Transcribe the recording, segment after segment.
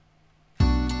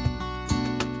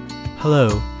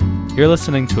Hello, you're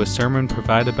listening to a sermon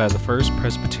provided by the First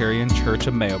Presbyterian Church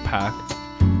of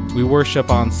Mahopac. We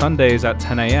worship on Sundays at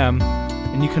 10 a.m.,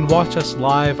 and you can watch us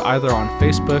live either on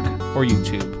Facebook or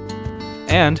YouTube.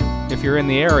 And if you're in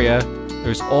the area,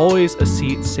 there's always a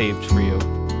seat saved for you.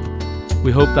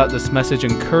 We hope that this message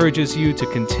encourages you to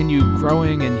continue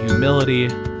growing in humility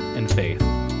and faith.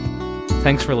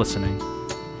 Thanks for listening.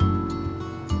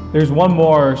 There's one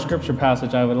more scripture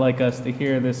passage I would like us to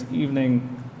hear this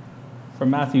evening from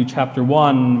Matthew chapter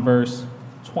 1, verse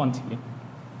 20.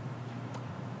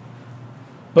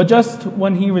 But just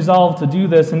when he resolved to do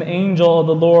this, an angel of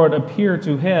the Lord appeared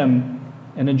to him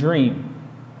in a dream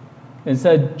and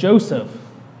said, "Joseph,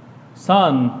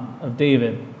 son of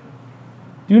David,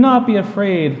 do not be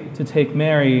afraid to take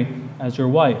Mary as your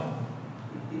wife,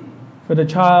 for the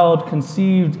child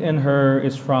conceived in her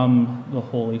is from the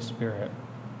Holy Spirit."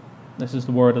 This is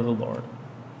the word of the Lord.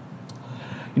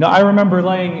 I remember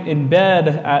laying in bed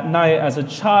at night as a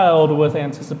child with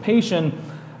anticipation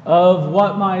of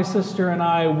what my sister and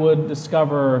I would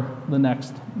discover the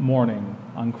next morning,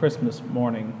 on Christmas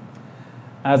morning.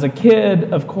 As a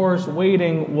kid, of course,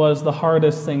 waiting was the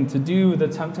hardest thing to do. The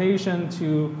temptation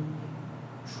to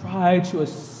try to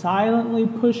silently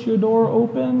push your door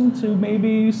open, to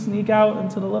maybe sneak out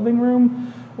into the living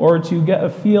room, or to get a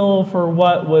feel for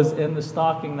what was in the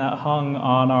stocking that hung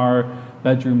on our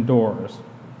bedroom doors.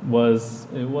 It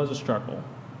was a struggle.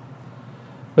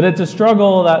 But it's a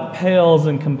struggle that pales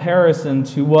in comparison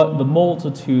to what the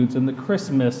multitudes in the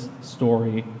Christmas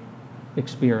story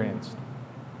experienced.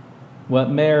 What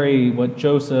Mary, what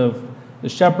Joseph, the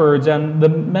shepherds, and the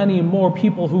many more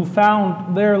people who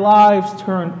found their lives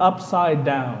turned upside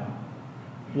down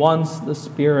once the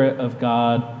Spirit of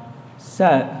God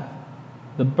set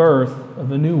the birth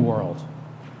of a new world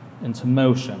into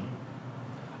motion.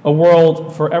 A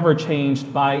world forever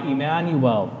changed by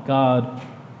Emmanuel, God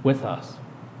with us.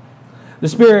 The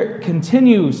Spirit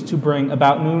continues to bring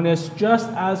about newness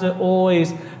just as it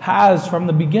always has from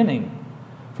the beginning.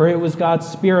 For it was God's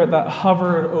Spirit that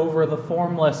hovered over the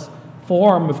formless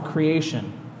form of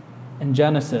creation in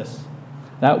Genesis,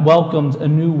 that welcomed a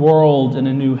new world and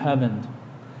a new heaven.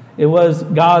 It was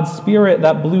God's Spirit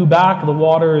that blew back the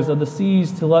waters of the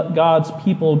seas to let God's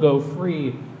people go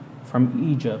free from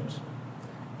Egypt.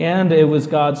 And it was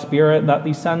God's Spirit that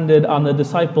descended on the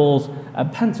disciples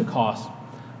at Pentecost,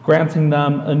 granting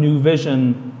them a new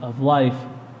vision of life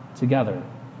together.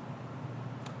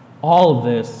 All of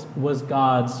this was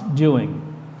God's doing,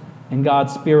 and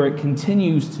God's Spirit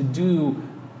continues to do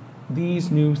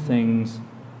these new things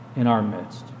in our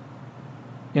midst.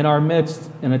 In our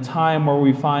midst, in a time where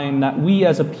we find that we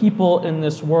as a people in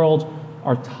this world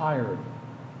are tired,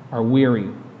 are weary,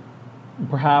 and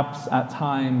perhaps at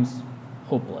times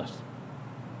hopeless.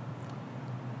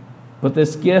 But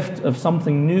this gift of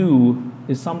something new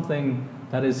is something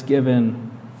that is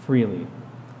given freely,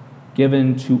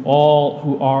 given to all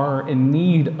who are in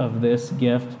need of this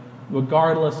gift,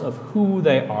 regardless of who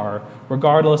they are,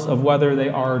 regardless of whether they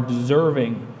are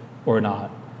deserving or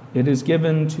not. It is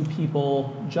given to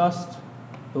people just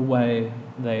the way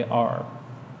they are.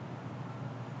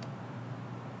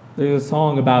 There's a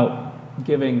song about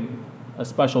giving a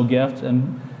special gift,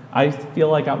 and I feel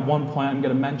like at one point I'm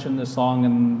going to mention this song,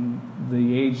 and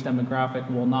the age demographic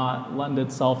will not lend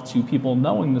itself to people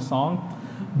knowing the song,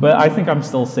 but I think I'm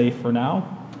still safe for now.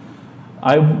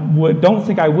 I don't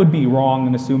think I would be wrong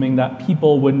in assuming that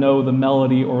people would know the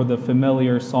melody or the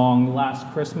familiar song Last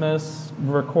Christmas,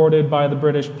 recorded by the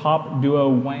British pop duo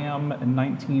Wham in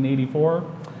 1984.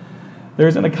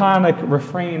 There's an iconic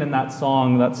refrain in that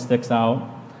song that sticks out.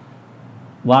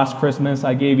 "Last Christmas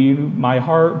I gave you my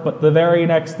heart, but the very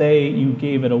next day you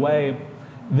gave it away.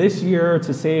 This year,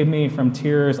 to save me from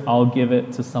tears, I'll give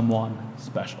it to someone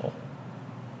special."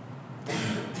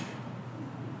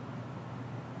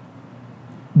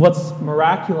 What's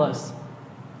miraculous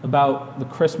about the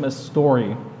Christmas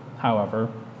story, however,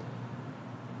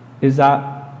 is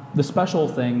that the special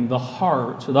thing, the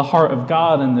heart of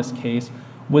God in this case,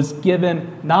 was given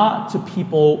not to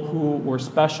people who were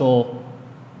special,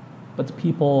 but to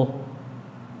people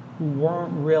who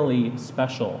weren't really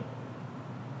special.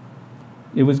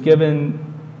 It was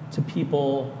given to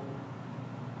people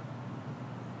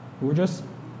who were just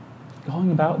going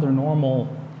about their normal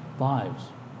lives.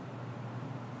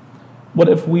 What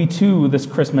if we too, this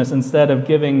Christmas, instead of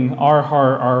giving our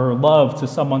heart, our love to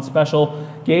someone special,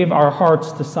 gave our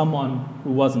hearts to someone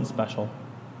who wasn't special?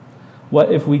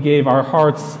 What if we gave our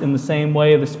hearts in the same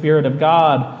way the Spirit of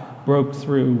God broke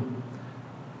through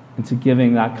into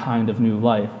giving that kind of new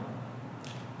life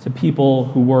to people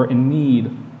who were in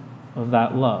need of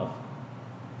that love?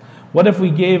 What if we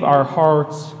gave our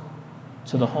hearts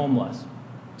to the homeless,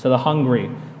 to the hungry,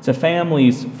 to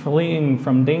families fleeing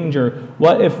from danger?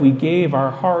 What if we gave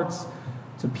our hearts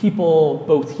to people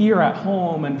both here at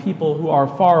home and people who are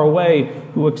far away,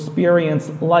 who experience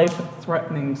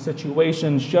life-threatening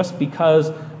situations just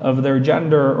because of their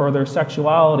gender or their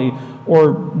sexuality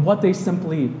or what they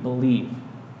simply believe?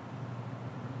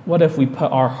 What if we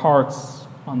put our hearts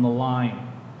on the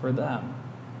line for them?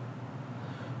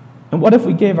 And what if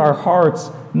we gave our hearts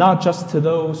not just to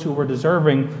those who were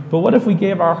deserving, but what if we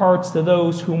gave our hearts to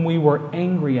those whom we were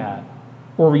angry at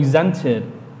or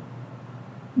resented?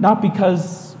 Not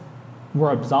because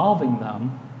we're absolving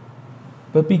them,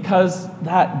 but because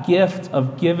that gift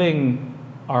of giving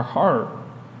our heart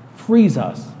frees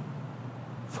us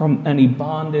from any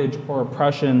bondage or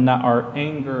oppression that our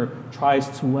anger tries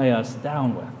to weigh us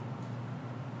down with.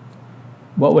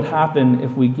 What would happen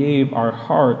if we gave our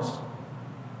hearts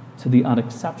to the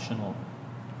unexceptional,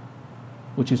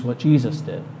 which is what Jesus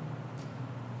did?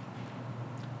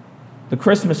 The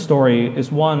Christmas story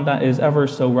is one that is ever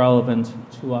so relevant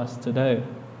to us today.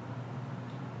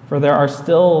 For there are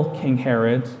still King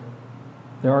Herod,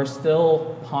 there are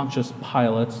still Pontius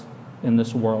Pilates in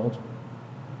this world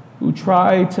who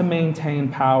try to maintain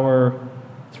power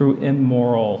through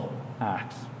immoral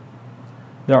acts.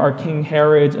 There are King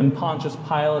Herods and Pontius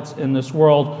Pilates in this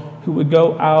world who would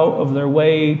go out of their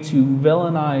way to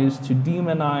villainize, to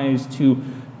demonize, to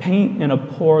paint in a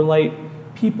poor light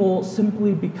people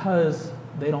simply because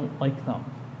they don't like them,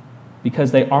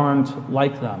 because they aren't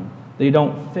like them. They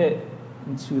don't fit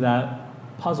into that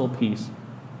puzzle piece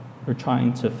they're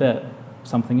trying to fit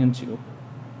something into.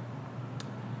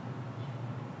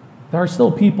 There are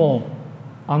still people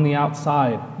on the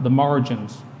outside, the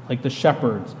margins, like the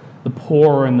shepherds, the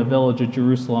poor in the village of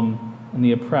Jerusalem, and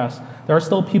the oppressed. There are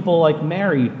still people like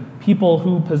Mary, people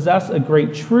who possess a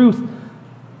great truth,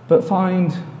 but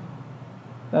find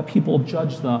that people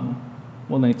judge them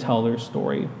when they tell their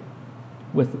story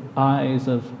with eyes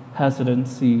of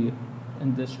hesitancy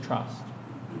and distrust.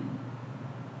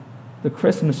 The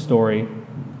Christmas story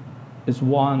is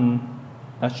one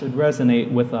that should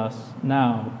resonate with us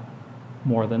now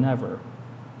more than ever.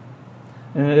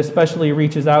 And it especially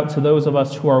reaches out to those of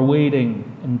us who are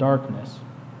waiting in darkness,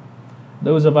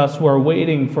 those of us who are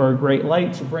waiting for a great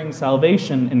light to bring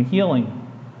salvation and healing,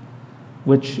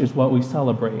 which is what we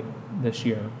celebrate this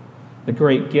year. The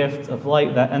great gift of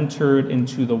light that entered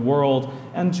into the world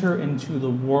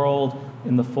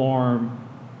in the form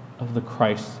of the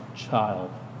Christ child.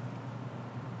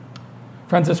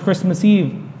 Friends, this Christmas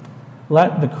Eve,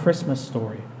 let the Christmas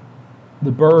story,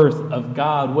 the birth of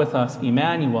God with us,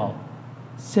 Emmanuel,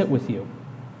 sit with you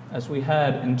as we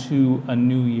head into a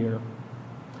new year.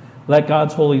 Let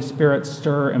God's Holy Spirit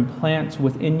stir and plant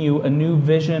within you a new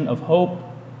vision of hope,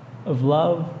 of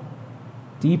love,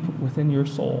 deep within your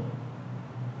soul.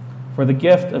 For the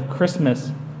gift of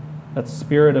Christmas that the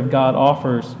Spirit of God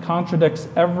offers contradicts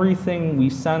everything we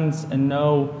sense and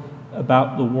know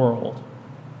about the world.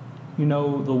 You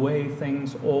know, the way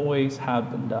things always have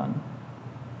been done.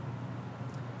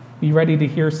 Be ready to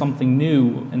hear something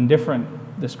new and different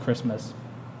this Christmas.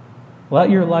 Let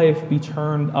your life be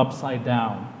turned upside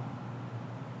down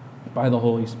by the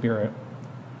Holy Spirit,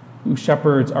 who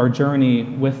shepherds our journey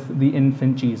with the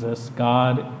infant Jesus,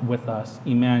 God with us,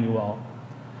 Emmanuel,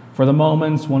 for the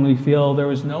moments when we feel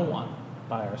there is no one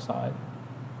by our side.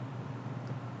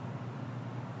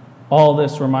 All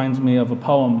this reminds me of a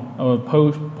poem, of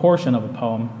a portion of a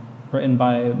poem written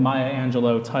by Maya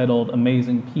Angelou titled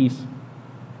Amazing Peace,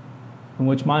 in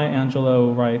which Maya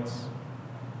Angelou writes,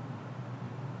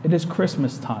 "It is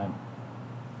Christmas time,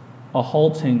 a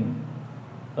halting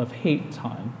of hate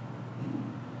time.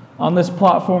 On this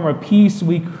platform of peace,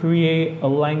 we create a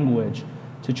language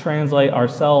to translate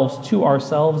ourselves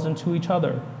and to each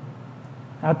other.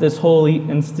 At this holy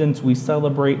instant, we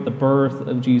celebrate the birth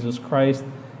of Jesus Christ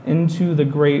into the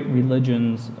great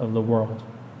religions of the world.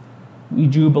 We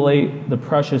jubilate the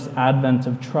precious advent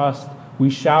of trust. We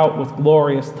shout with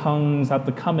glorious tongues at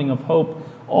the coming of hope.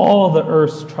 All the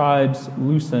earth's tribes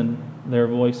loosen their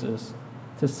voices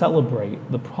to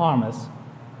celebrate the promise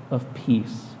of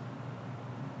peace.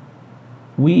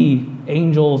 We,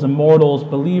 angels and mortals,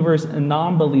 believers and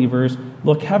non-believers,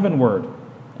 look heavenward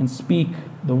and speak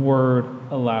the word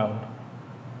aloud.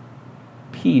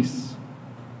 Peace.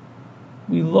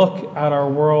 We look at our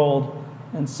world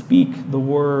and speak the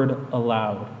word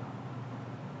aloud.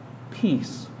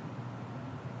 Peace.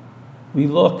 We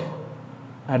look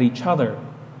at each other,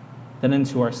 then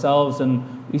into ourselves,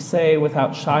 and we say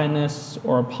without shyness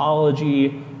or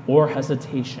apology or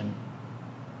hesitation,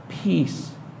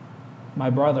 peace, my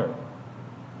brother.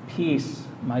 Peace,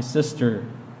 my sister.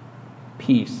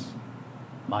 Peace,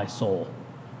 my soul.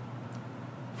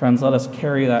 Friends, let us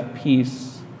carry that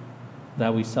peace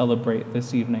that we celebrate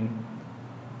this evening.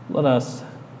 Let us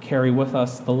carry with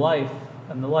us the life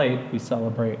and the light we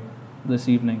celebrate this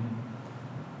evening,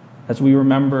 as we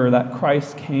remember that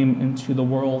Christ came into the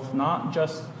world not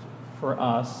just for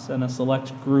us and a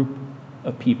select group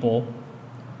of people,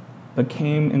 but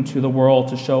came into the world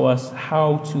to show us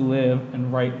how to live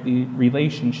in right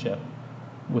relationship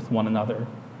with one another,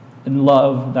 in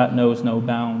love that knows no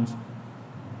bounds.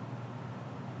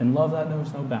 In love that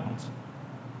knows no bounds.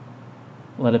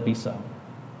 Let it be so.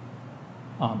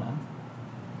 Amen.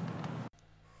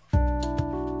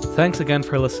 Thanks again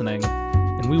for listening,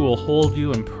 and we will hold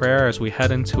you in prayer as we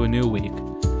head into a new week.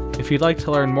 If you'd like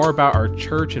to learn more about our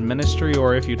church and ministry,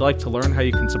 or if you'd like to learn how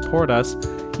you can support us,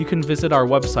 you can visit our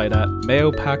website at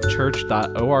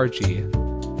mayopacchurch.org.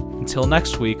 Until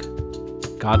next week,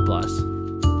 God bless.